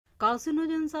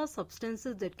Carcinogens are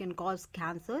substances that can cause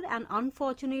cancer, and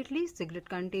unfortunately, cigarette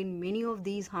contain many of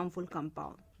these harmful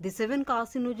compounds. The 7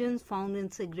 carcinogens found in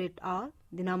cigarette are: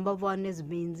 the number 1 is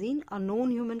benzene, a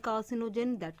known human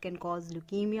carcinogen that can cause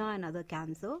leukemia and other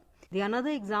cancer. The another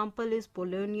example is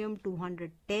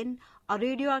polonium-210, a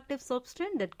radioactive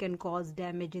substance that can cause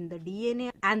damage in the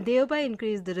DNA and thereby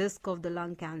increase the risk of the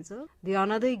lung cancer. The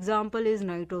another example is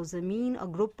nitrosamine, a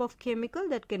group of chemical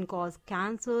that can cause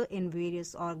cancer in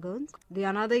various organs. The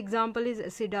another example is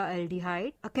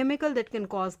acetaldehyde, a chemical that can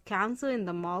cause cancer in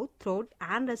the mouth, throat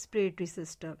and respiratory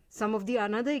system. Some of the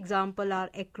another example are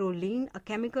acrolein, a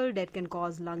chemical that can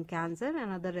cause lung cancer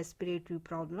and other respiratory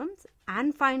problems.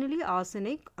 And finally,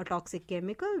 arsenic, a toxic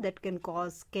chemical that can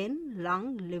cause skin, lung,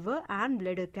 liver and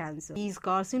bladder cancer. These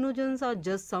carcinogens are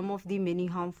just some of the many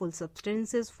harmful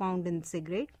substances found in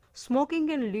cigarette. Smoking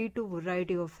can lead to a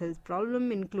variety of health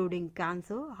problems including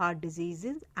cancer, heart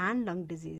diseases and lung disease.